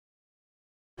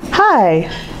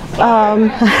Hi.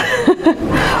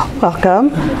 Welcome.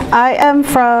 I am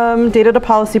from Data to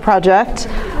Policy Project.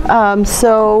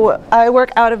 So I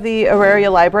work out of the Auraria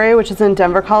Library, which is in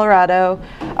Denver, Colorado.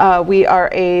 We are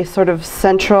a sort of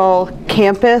central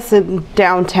campus in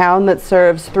downtown that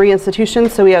serves 3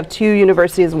 institutions. So we have 2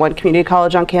 universities and 1 community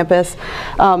college on campus.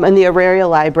 And the Auraria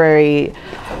Library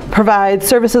provides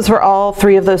services for all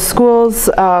 3 of those schools.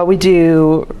 We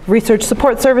do research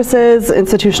support services,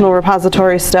 institutional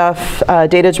repository stuff,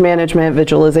 data management,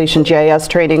 visualization, GIS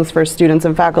trainings for students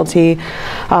and faculty.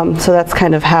 So that's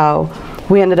kind of how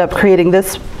we ended up creating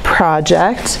this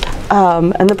project.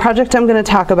 And the project I'm going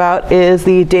to talk about is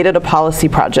the Data to Policy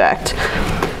project.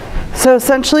 So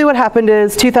essentially what happened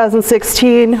is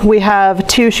 2016, we have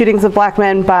 2 shootings of black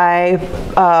men by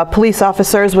police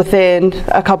officers within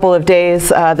a couple of days.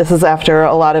 This is after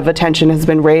a lot of attention has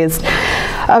been raised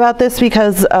about this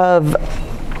because of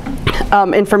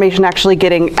information actually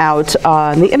getting out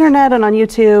on the internet and on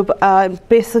YouTube.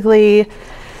 Basically,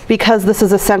 because this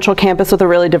is a central campus with a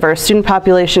really diverse student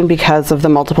population because of the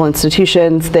multiple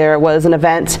institutions, there was an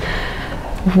event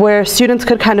where students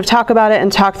could kind of talk about it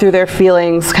and talk through their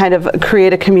feelings, kind of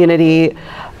create a community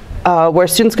where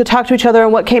students could talk to each other.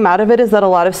 And what came out of it is that a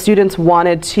lot of students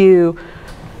wanted to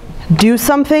do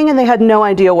something and they had no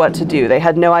idea what to do. They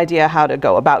had no idea how to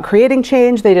go about creating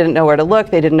change. They didn't know where to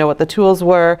look. They didn't know what the tools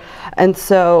were. And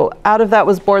so out of that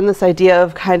was born this idea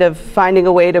of kind of finding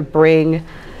a way to bring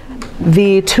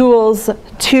the tools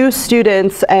to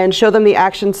students and show them the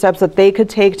action steps that they could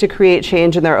take to create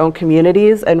change in their own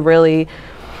communities and really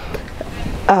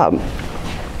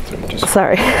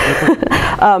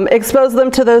expose them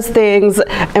to those things,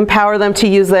 empower them to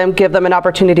use them, give them an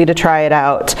opportunity to try it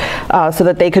out so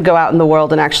that they could go out in the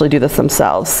world and actually do this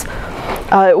themselves.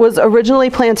 It was originally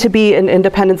planned to be an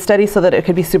independent study so that it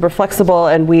could be super flexible,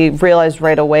 and we realized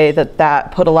right away that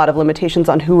that put a lot of limitations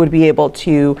on who would be able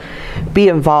to be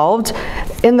involved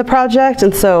in the project,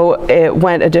 and so it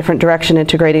went a different direction,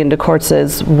 integrating into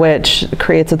courses, which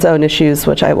creates its own issues,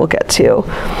 which I will get to.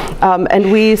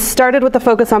 And we started with the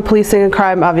focus on policing and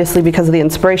crime, obviously because of the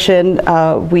inspiration.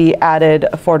 We added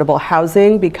affordable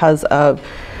housing because of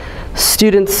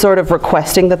students sort of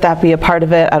requesting that that be a part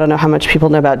of it. I don't know how much people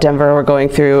know about Denver. We're going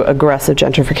through aggressive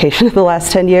gentrification in the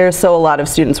last 10 years, so a lot of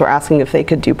students were asking if they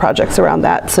could do projects around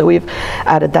that, so we've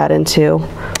added that in too.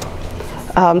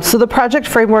 So the project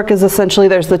framework is essentially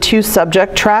there's the 2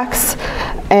 subject tracks,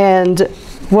 and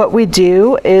what we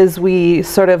do is we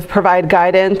sort of provide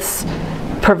guidance,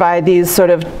 provide these sort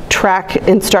of track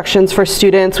instructions for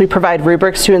students. We provide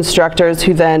rubrics to instructors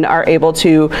who then are able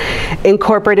to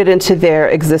incorporate it into their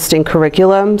existing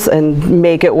curriculums and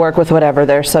make it work with whatever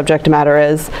their subject matter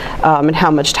is and how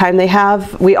much time they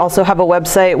have. We also have a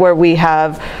website where we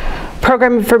have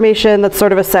program information that's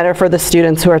sort of a center for the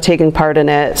students who are taking part in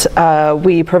it.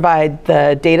 We provide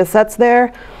the data sets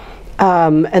there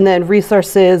and then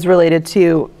resources related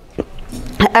to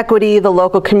equity, the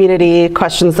local community,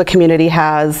 questions the community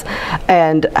has,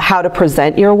 and how to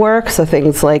present your work. So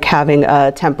things like having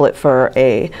a template for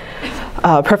a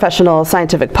professional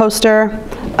scientific poster.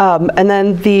 And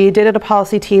then the Data to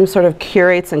Policy team sort of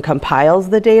curates and compiles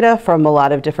the data from a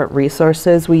lot of different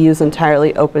resources. We use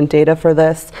entirely open data for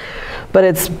this, but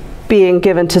it's being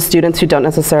given to students who don't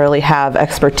necessarily have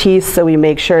expertise, so we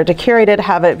make sure to curate it,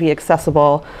 have it be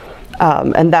accessible.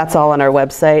 And that's all on our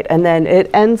website. And then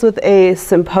it ends with a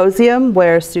symposium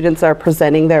where students are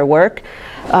presenting their work,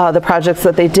 the projects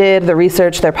that they did, the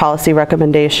research, their policy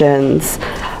recommendations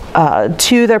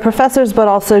to their professors, but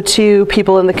also to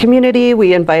people in the community.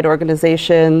 We invite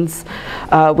organizations.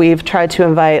 We've tried to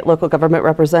invite local government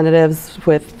representatives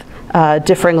with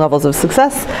differing levels of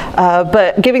success,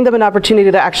 but giving them an opportunity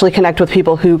to actually connect with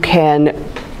people who can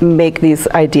make these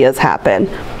ideas happen.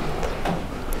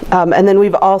 And then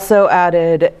we've also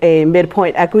added a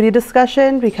midpoint equity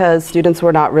discussion because students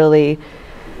were not really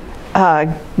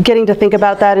getting to think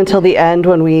about that until the end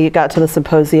when we got to the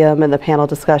symposium and the panel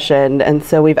discussion. And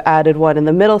so we've added one in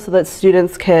the middle so that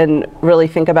students can really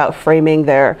think about framing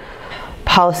their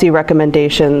policy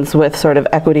recommendations with sort of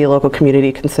equity, local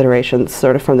community considerations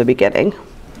sort of from the beginning.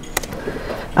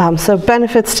 So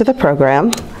benefits to the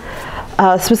program.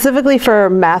 Specifically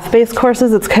for math-based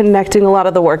courses, it's connecting a lot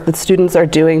of the work that students are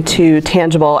doing to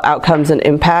tangible outcomes and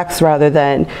impacts rather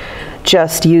than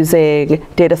just using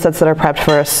data sets that are prepped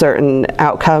for a certain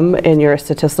outcome in your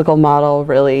statistical model,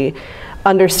 really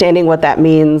understanding what that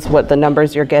means, what the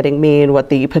numbers you're getting mean, what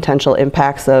the potential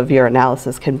impacts of your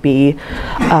analysis can be.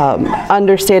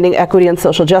 Understanding equity and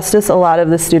social justice. A lot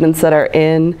of the students that are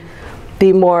in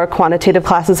The more quantitative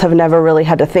classes have never really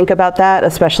had to think about that,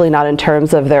 especially not in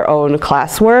terms of their own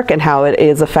classwork and how it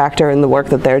is a factor in the work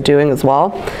that they're doing as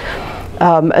well.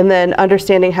 And then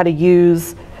understanding how to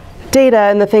use data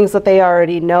and the things that they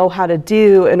already know how to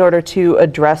do in order to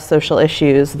address social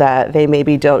issues that they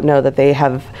maybe don't know that they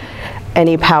have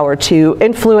any power to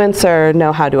influence or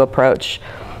know how to approach.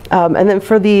 And then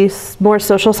for these more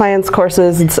social science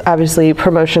courses, it's obviously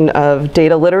promotion of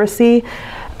data literacy,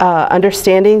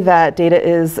 understanding that data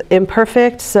is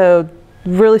imperfect. So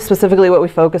really specifically what we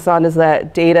focus on is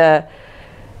that data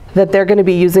that they're going to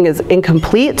be using is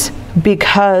incomplete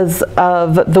because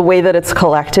of the way that it's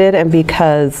collected and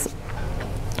because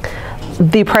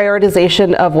the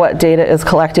prioritization of what data is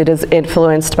collected is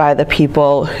influenced by the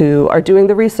people who are doing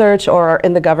the research or are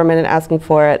in the government and asking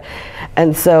for it.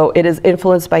 And so it is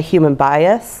influenced by human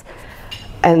bias.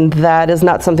 And that is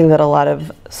not something that a lot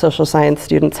of social science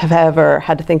students have ever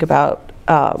had to think about.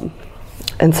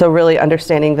 And so really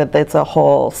understanding that it's a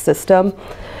whole system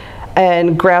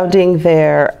and grounding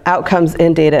their outcomes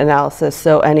in data analysis.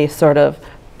 So any sort of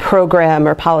program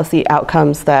or policy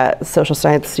outcomes that social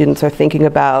science students are thinking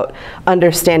about,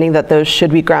 understanding that those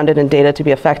should be grounded in data to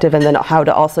be effective, and then how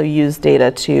to also use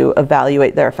data to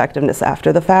evaluate their effectiveness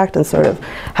after the fact and sort of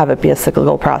have it be a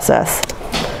cyclical process.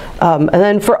 And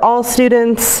then for all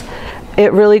students,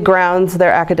 it really grounds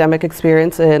their academic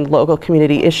experience in local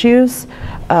community issues.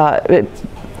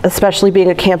 Especially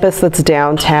being a campus that's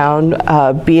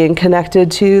downtown, being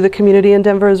connected to the community in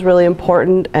Denver is really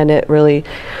important, and it really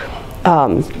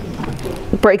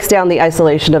breaks down the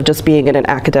isolation of just being in an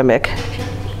academic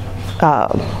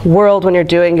world when you're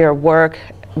doing your work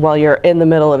while you're in the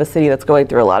middle of a city that's going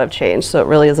through a lot of change. So it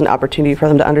really is an opportunity for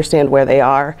them to understand where they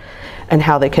are and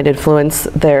how they can influence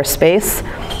their space.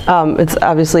 It's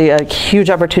obviously a huge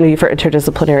opportunity for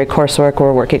interdisciplinary coursework.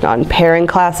 We're working on pairing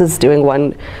classes, doing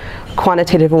one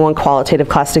quantitative and one qualitative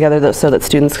class together so that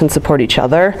students can support each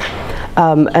other.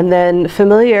 And then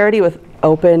familiarity with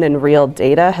open and real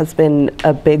data has been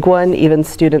a big one. Even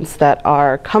students that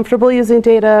are comfortable using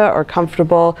data or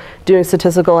comfortable doing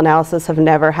statistical analysis have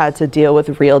never had to deal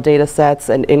with real data sets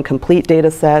and incomplete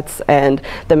data sets and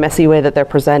the messy way that they're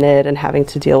presented and having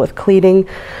to deal with cleaning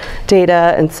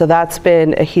data. And so that's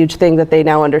been a huge thing, that they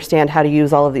now understand how to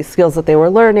use all of these skills that they were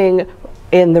learning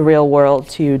in the real world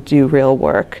to do real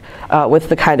work with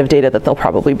the kind of data that they'll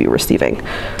probably be receiving.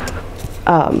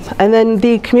 And then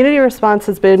the community response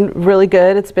has been really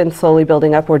good. It's been slowly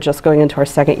building up. We're just going into our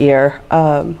second year.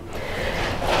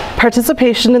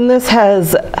 Participation in this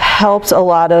has helped a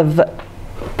lot of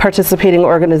participating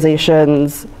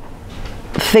organizations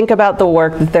think about the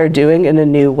work that they're doing in a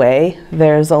new way.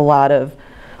 There's a lot of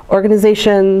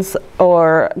organizations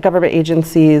or government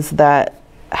agencies that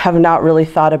have not really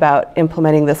thought about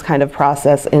implementing this kind of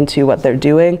process into what they're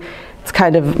doing. It's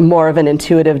kind of more of an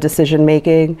intuitive decision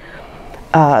making.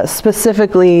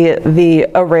 Specifically, the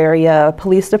Auraria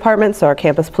Police Department, so our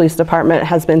campus police department,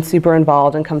 has been super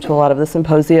involved and come to a lot of the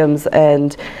symposiums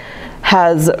and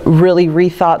has really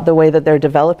rethought the way that they're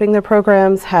developing their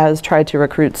programs, has tried to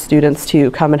recruit students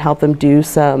to come and help them do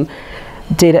some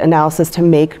data analysis to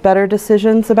make better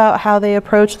decisions about how they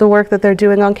approach the work that they're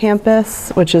doing on campus,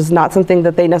 which is not something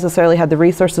that they necessarily had the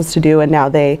resources to do, and now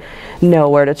they know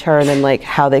where to turn and like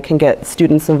how they can get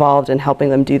students involved in helping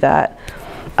them do that.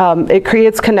 It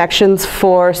creates connections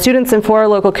for students and for our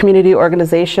local community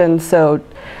organizations, so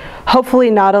hopefully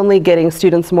not only getting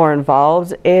students more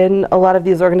involved in a lot of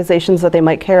these organizations that they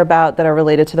might care about that are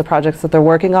related to the projects that they're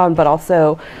working on, but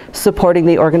also supporting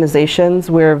the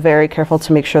organizations. We're very careful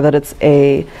to make sure that it's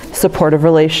a supportive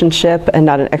relationship and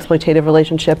not an exploitative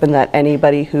relationship, and that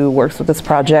anybody who works with this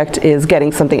project is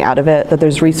getting something out of it, that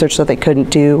there's research that they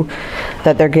couldn't do,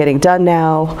 that they're getting done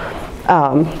now.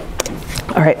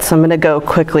 All right, so I'm going to go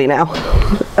quickly now.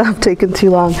 I've taken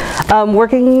too long.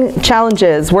 Working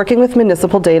challenges. Working with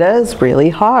municipal data is really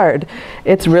hard.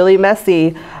 It's really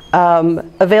messy.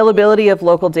 Availability of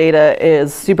local data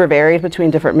is super varied between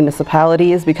different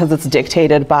municipalities because it's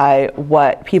dictated by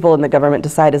what people in the government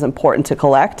decide is important to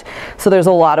collect. So there's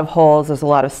a lot of holes, there's a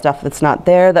lot of stuff that's not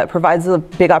there. That provides a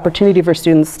big opportunity for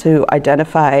students to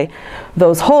identify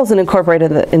those holes and incorporate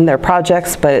it in their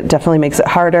projects, but it definitely makes it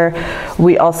harder.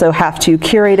 We also have to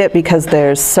curate it because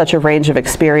there's such a range of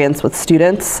experience with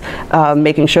students,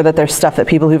 making sure that there's stuff that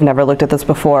people who've never looked at this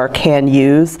before can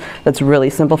use, that's really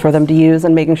simple for them to use,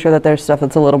 and making sure that there's stuff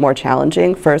that's a little more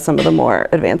challenging for some of the more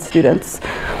advanced students.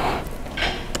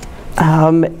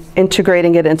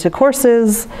 Integrating it into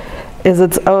courses is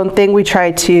its own thing. We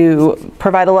try to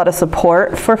provide a lot of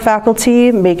support for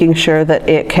faculty, making sure that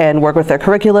it can work with their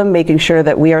curriculum, making sure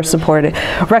that we are supported,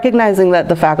 recognizing that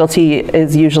the faculty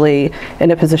is usually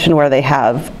in a position where they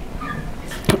have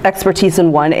expertise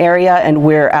in one area and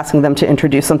we're asking them to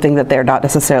introduce something that they're not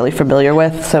necessarily familiar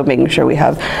with, so making sure we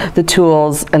have the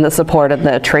tools and the support and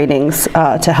the trainings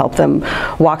to help them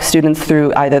walk students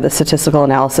through either the statistical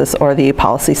analysis or the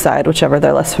policy side, whichever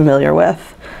they're less familiar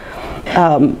with.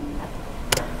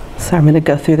 So I'm going to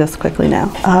go through this quickly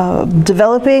now.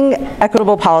 Developing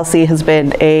equitable policy has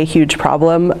been a huge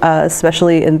problem,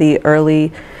 especially in the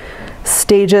early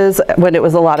stages when it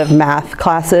was a lot of math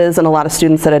classes and a lot of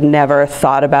students that had never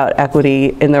thought about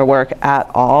equity in their work at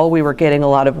all. We were getting a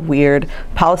lot of weird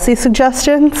policy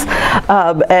suggestions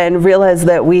and realized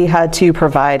that we had to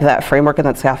provide that framework and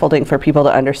that scaffolding for people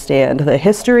to understand the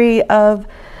history of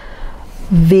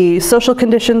the social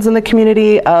conditions in the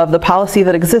community, of the policy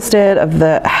that existed, of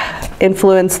the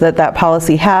influence that that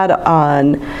policy had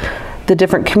on the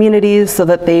different communities, so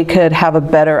that they could have a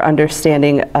better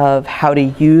understanding of how to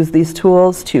use these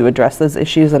tools to address those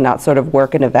issues and not sort of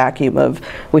work in a vacuum of,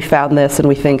 we found this and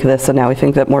we think this and now we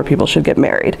think that more people should get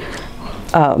married.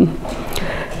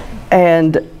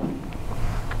 And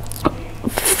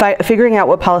figuring out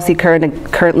what policy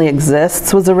currently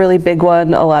exists was a really big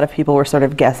one. A lot of people were sort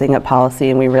of guessing at policy,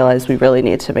 and we realized we really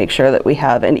need to make sure that we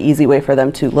have an easy way for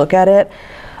them to look at it.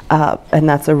 And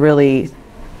that's a really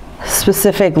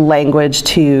specific language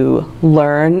to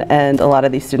learn, and a lot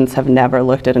of these students have never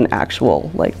looked at an actual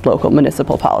local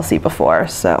municipal policy before.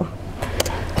 So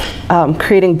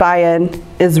creating buy-in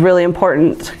is really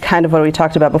important, kind of what we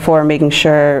talked about before, making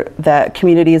sure that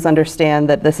communities understand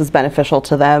that this is beneficial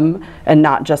to them and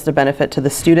not just a benefit to the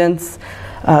students.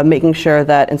 Making sure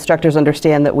that instructors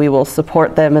understand that we will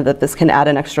support them and that this can add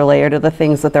an extra layer to the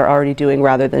things that they're already doing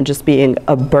rather than just being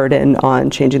a burden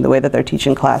on changing the way that they're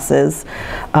teaching classes.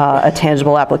 A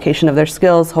tangible application of their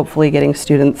skills, hopefully getting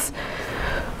students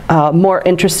more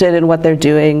interested in what they're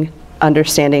doing,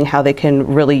 understanding how they can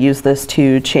really use this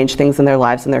to change things in their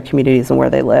lives and their communities and where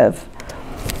they live.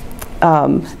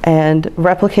 And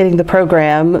replicating the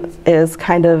program is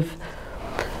kind of,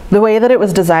 the way that it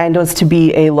was designed was to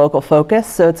be a local focus,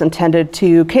 so it's intended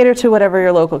to cater to whatever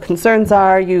your local concerns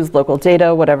are, use local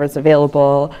data, whatever's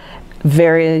available,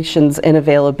 variations in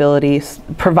availability,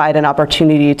 provide an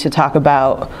opportunity to talk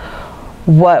about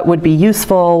what would be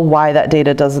useful, why that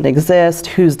data doesn't exist,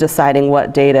 who's deciding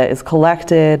what data is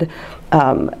collected,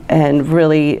 and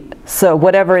really, so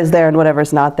whatever is there and whatever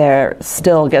is not there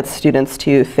still gets students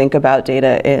to think about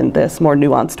data in this more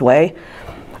nuanced way.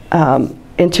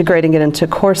 Integrating it into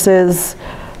courses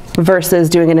versus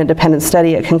doing an independent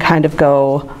study, it can kind of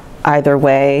go either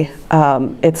way.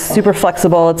 It's super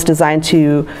flexible. It's designed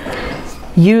to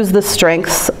use the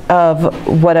strengths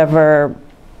of whatever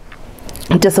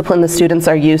discipline the students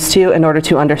are used to in order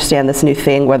to understand this new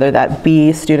thing, whether that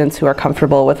be students who are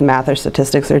comfortable with math or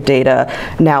statistics or data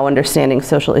now understanding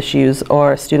social issues,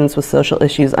 or students with social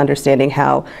issues understanding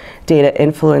how data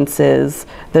influences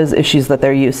those issues that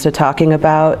they're used to talking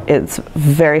about. It's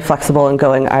very flexible and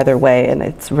going either way, and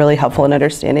it's really helpful in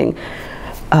understanding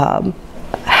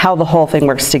how the whole thing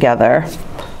works together.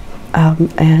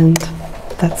 And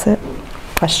that's it.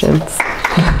 Questions?